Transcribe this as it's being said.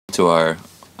to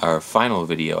our final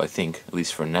video, I think, at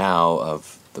least for now,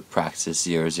 of the Praxis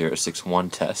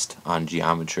 0061 test on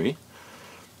geometry.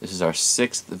 This is our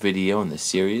 6th video in the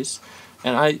series,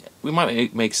 and we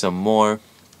might make some more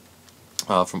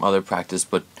from other practice,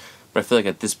 but I feel like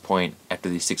at this point, after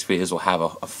these 6 videos, we'll have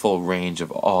a full range of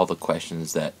all the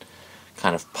questions that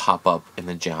kind of pop up in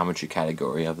the geometry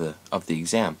category of the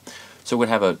exam. So we're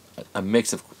going to have a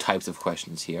mix of types of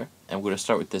questions here, and we're going to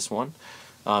start with this one.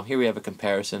 Here we have a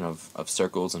comparison of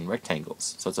circles and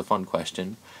rectangles. So it's a fun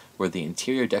question where the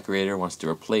interior decorator wants to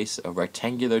replace a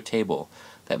rectangular table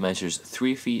that measures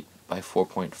 3 feet by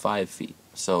 4.5 feet.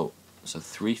 So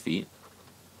 3 feet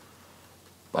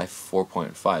by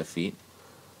 4.5 feet.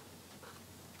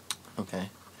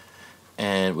 Okay.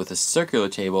 And with a circular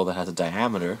table that has a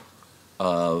diameter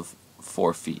of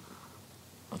 4 feet.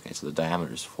 Okay, so the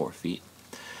diameter is 4 feet.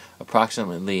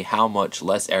 Approximately how much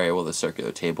less area will the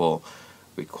circular table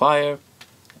require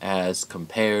as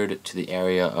compared to the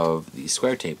area of the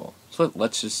square table? So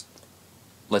let's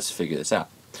figure this out.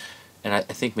 And I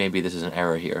think maybe this is an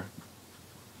error here.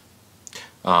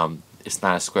 It's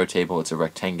not a square table, it's a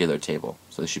rectangular table,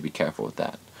 so you should be careful with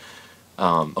that.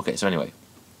 Okay, so anyway,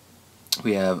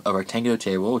 we have a rectangular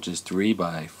table which is 3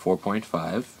 by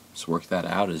 4.5. So work that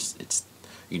out.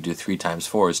 You can do 3 times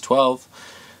 4 is 12,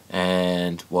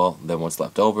 and well, then what's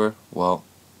left over? Well,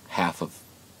 half of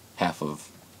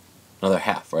another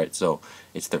half, right? So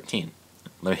it's 13.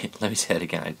 Let me say that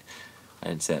again. I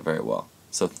didn't say that very well.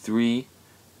 So 13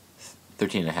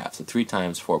 and a half. So 3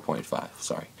 times 4.5.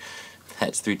 Sorry,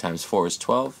 that's 3 times 4 is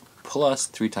 12, plus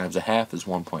 3 times a half is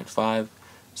 1.5.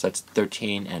 So that's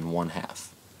 13 and 1/2.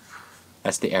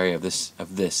 That's the area of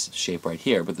this shape right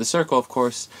here. But the circle, of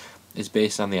course, is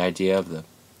based on the idea of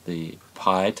the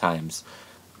pi times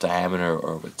diameter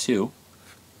over 2,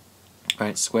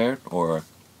 right, squared, or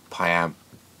pi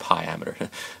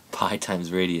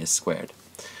times radius squared.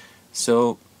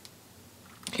 So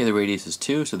here the radius is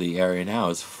 2, so the area now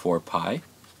is 4 pi,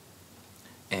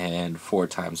 and 4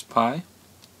 times pi,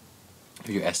 if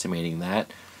you're estimating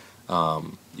that,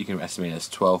 you can estimate it as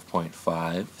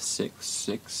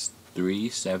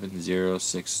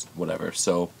 12.566370 whatever.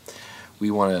 So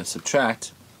we want to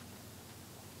subtract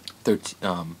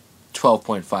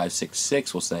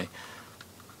 12.566, we'll say,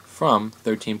 from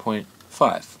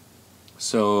 13.5.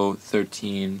 So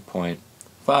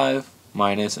 13.5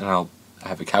 minus, and I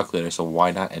have a calculator, so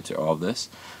why not enter all of this,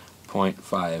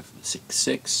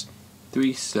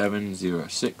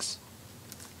 0.5663706.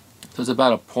 So it's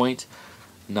about a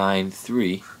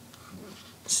 0.93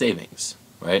 savings,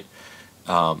 right?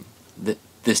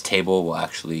 This table will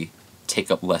actually take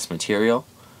up less material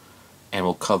and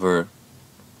will cover,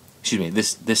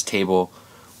 this table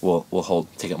will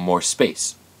take up more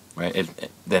space, right?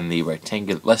 Than the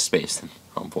rectangular, less space than,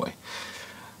 oh boy.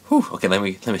 Whew, okay, let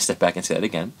me step back and say that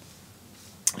again.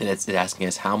 And it's asking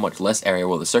us how much less area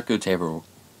will the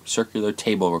circular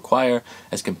table require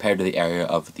as compared to the area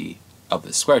of the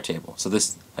square table. So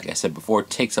this, like I said before,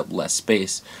 takes up less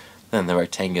space than the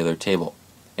rectangular table.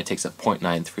 It takes up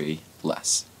 0.93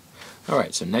 less.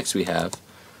 Alright, so next we have,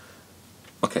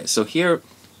 okay, so here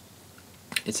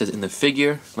it says in the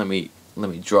figure, let me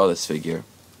draw this figure.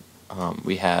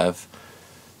 We have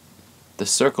the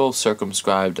circle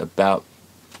circumscribed about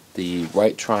the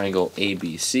right triangle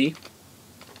ABC.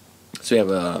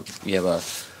 So we have a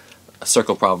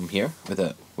circle problem here with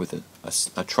a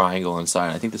triangle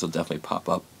inside. I think this will definitely pop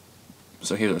up.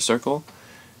 So here's our circle,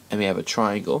 and we have a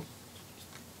triangle,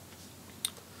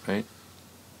 right?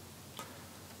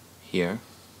 Here,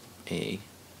 A,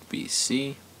 B,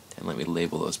 C, and let me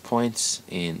label those points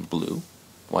in blue.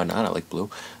 Why not? I like blue.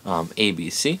 A, B,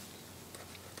 C.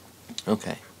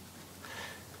 Okay.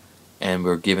 And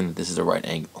we're given that this is a right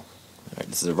angle. All right,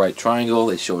 this is a right triangle.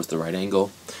 It shows the right angle.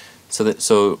 So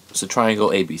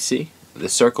triangle ABC. The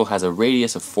circle has a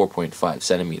radius of 4.5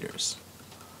 centimeters.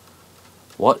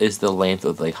 What is the length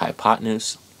of the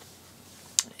hypotenuse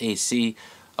AC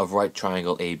of right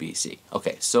triangle ABC?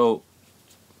 Okay, so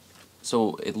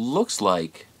it looks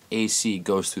like AC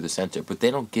goes through the center, but they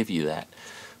don't give you that.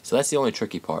 So that's the only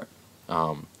tricky part.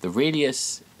 The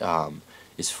radius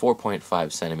is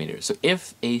 4.5 centimeters. So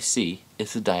if AC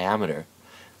is the diameter,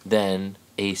 then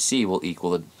AC will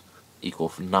equal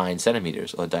 9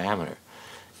 centimeters of the diameter.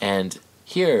 And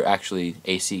here, actually,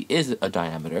 AC is a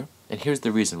diameter, and here's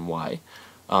the reason why.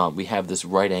 We have this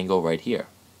right angle right here.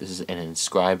 This is an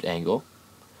inscribed angle,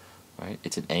 right?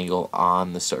 It's an angle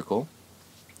on the circle.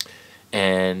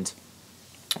 And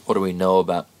what do we know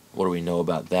about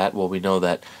that? Well, we know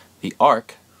that the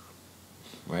arc,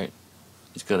 right,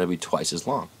 is going to be twice as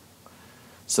long.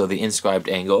 So the inscribed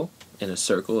angle in a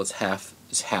circle is half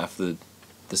is half the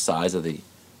size of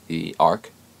the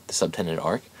arc, the subtended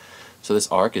arc. So this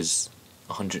arc is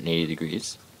 180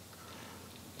 degrees.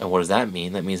 And what does that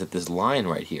mean? That means that this line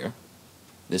right here,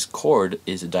 this chord,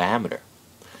 is a diameter.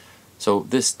 So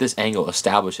this angle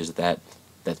establishes that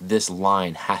this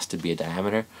line has to be a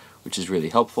diameter, which is really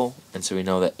helpful. And so we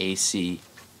know that AC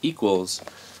equals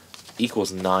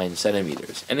 9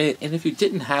 centimeters. And if you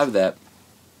didn't have that,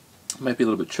 it might be a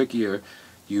little bit trickier.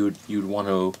 You'd want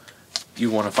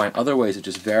to find other ways of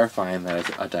just verifying that it's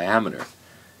a diameter.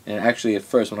 And actually, at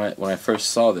first, when I first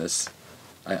saw this,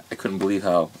 I couldn't believe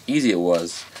how easy it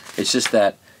was. It's just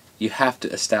that you have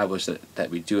to establish that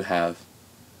we do have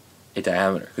a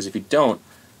diameter, because if you don't,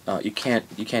 you can't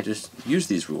just use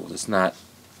these rules. It's not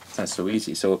so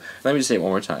easy. So let me just say it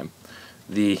one more time.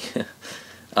 The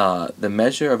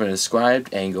measure of an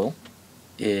inscribed angle,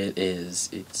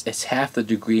 it's half the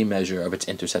degree measure of its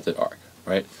intercepted arc,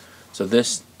 right? So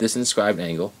this inscribed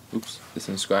angle, this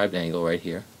inscribed angle right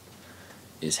here,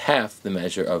 is half the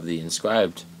measure of the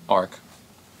inscribed arc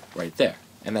right there,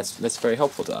 and that's very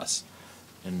helpful to us.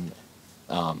 And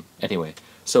anyway,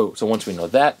 so once we know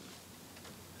that,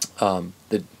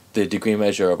 the degree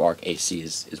measure of arc AC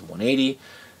is 180.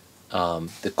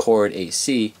 The chord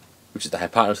AC, which is the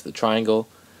hypotenuse of the triangle,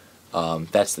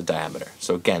 that's the diameter.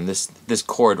 So again, this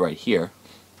chord right here,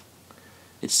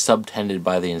 it's subtended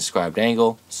by the inscribed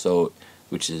angle, so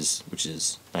which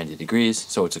is 90 degrees.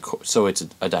 So it's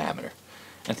a diameter.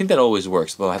 I think that always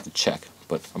works, though I have to check,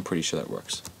 but I'm pretty sure that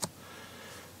works.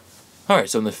 All right,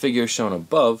 so in the figure shown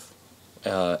above,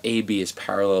 AB is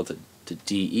parallel to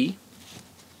DE,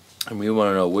 and we want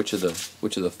to know which of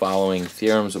the following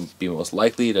theorems would be most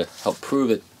likely to help prove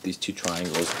that these two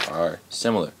triangles are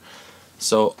similar.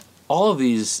 So all of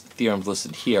these theorems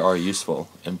listed here are useful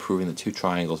in proving the two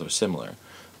triangles are similar,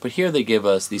 but here they give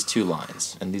us these two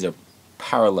lines, and these are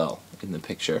parallel in the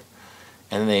picture,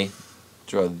 and then they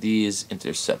draw these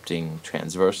intercepting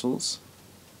transversals.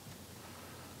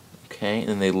 Okay, and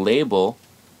then they label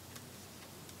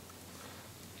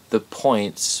the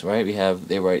points, right?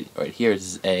 They write right here,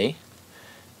 this is A,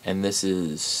 and this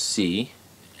is C,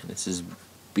 and this is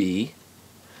B,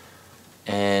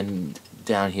 and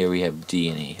down here we have D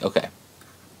and E. Okay.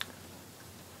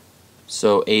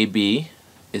 So AB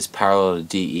is parallel to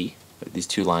DE. These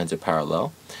two lines are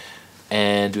parallel.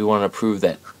 And we want to prove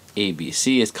that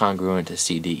ABC is congruent to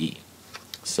CDE.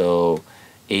 So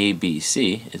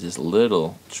ABC is this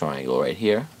little triangle right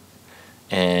here,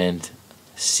 and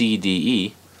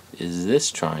CDE is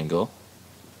this triangle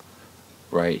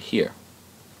right here.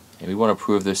 And we want to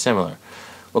prove they're similar.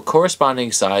 Well,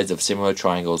 corresponding sides of similar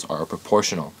triangles are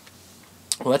proportional.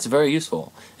 Well, that's very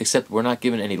useful, except we're not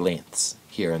given any lengths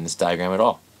here in this diagram at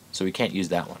all, so we can't use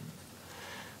that one.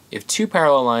 If two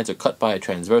parallel lines are cut by a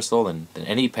transversal, then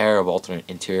any pair of alternate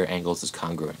interior angles is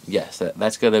congruent. Yes,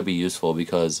 that's going to be useful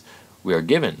because we are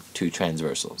given two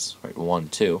transversals, right? 1,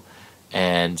 2,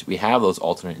 and we have those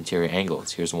alternate interior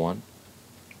angles. Here's one,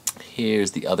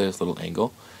 here's the other little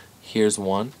angle, here's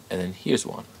one, and then here's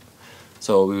one.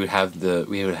 So we would have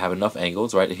enough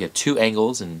angles, right? If you have two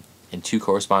angles and two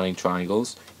corresponding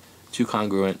triangles, two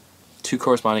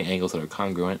corresponding angles that are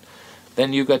congruent,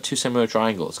 then you've got two similar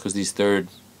triangles, because these third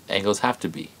angles have to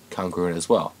be congruent as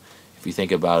well. If you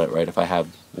think about it, right, if I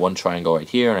have one triangle right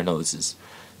here, and I know this is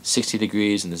 60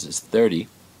 degrees and this is 30,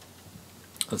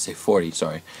 let's say 40,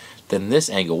 sorry, then this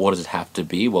angle, what does it have to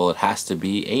be? Well, it has to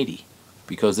be 80,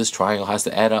 because this triangle has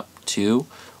to add up to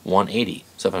 180.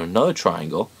 So if I have another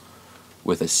triangle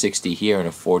with a 60 here and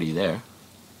a 40 there,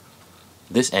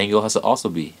 this angle has to also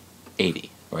be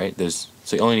 80, right?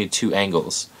 So you only need two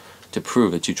angles to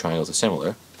prove that two triangles are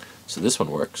similar. So this one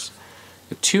works.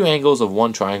 If two angles of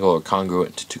one triangle are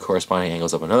congruent to two corresponding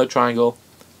angles of another triangle,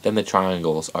 then the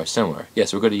triangles are similar.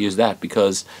 Yes, we're going to use that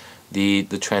because the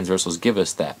transversals give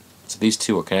us that. So these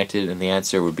two are connected, and the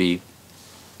answer would be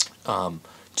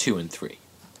 2 and 3.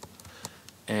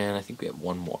 And I think we have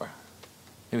one more.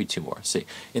 Maybe two more. See,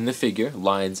 in the figure,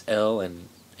 lines L and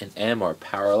M are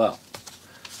parallel.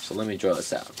 So let me draw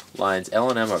this out. Lines L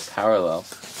and M are parallel,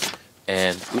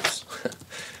 and oops.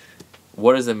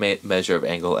 What is the measure of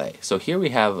angle A? So here we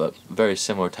have a very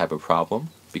similar type of problem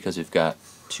because we've got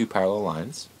two parallel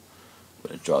lines. I'm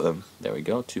going to draw them. There we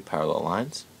go. Two parallel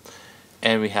lines,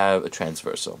 and we have a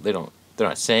transversal. They're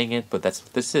not saying it, but that's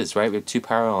what this is, right? We have two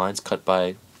parallel lines cut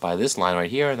by this line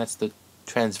right here, and that's the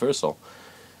transversal.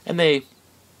 And they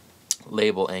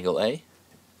label angle A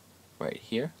right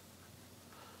here,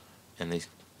 and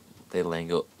they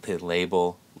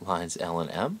label lines L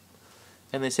and M,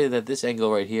 and they say that this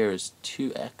angle right here is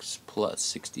 2x plus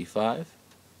 65,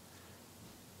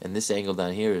 and this angle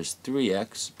down here is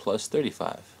 3x plus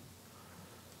 35.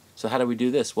 So how do we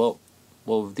do this? Well,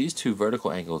 these two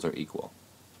vertical angles are equal,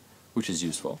 which is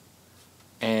useful.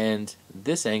 And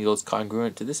this angle is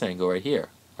congruent to this angle right here,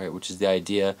 right? Which is the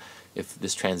idea, if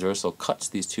this transversal cuts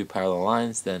these two parallel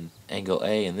lines, then angle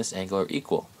A and this angle are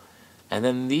equal. And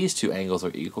then these two angles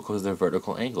are equal because they're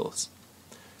vertical angles.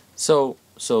 So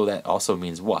that also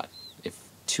means what? If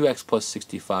 2x plus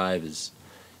 65 is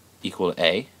equal to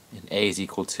A, and A is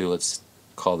equal to, let's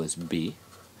call this B,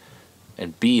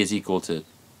 and B is equal to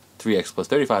 3x plus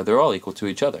 35, they're all equal to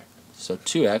each other. So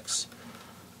 2x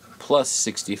plus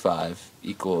 65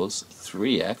 equals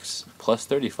 3x plus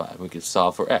 35. We can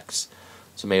solve for x.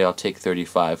 So maybe I'll take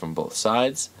 35 from both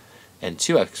sides and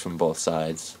 2x from both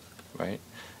sides, right?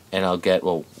 And I'll get,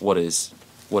 well, what is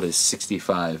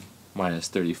 65 minus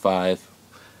 35?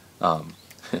 My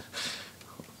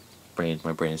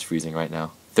brain is freezing right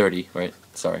now. 30, right?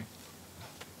 Sorry.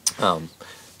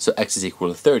 So x is equal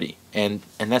to 30, and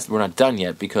we're not done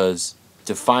yet, because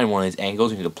to find one of these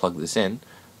angles, we need to plug this in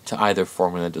to either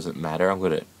formula. Doesn't matter. I'm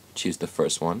going to choose the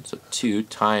first one. So 2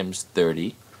 times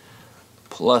 30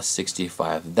 plus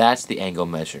 65. That's the angle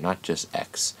measure, not just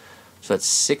x. So that's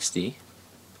 60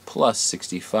 plus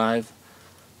 65,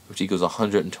 which equals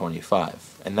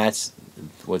 125, and that's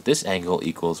what this angle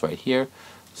equals right here.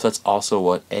 So that's also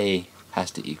what A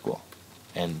has to equal,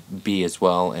 and B as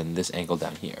well, and this angle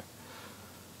down here.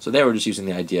 So there we're just using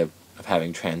the idea of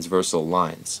having transversal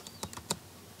lines.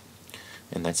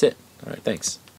 And that's it. Alright, thanks.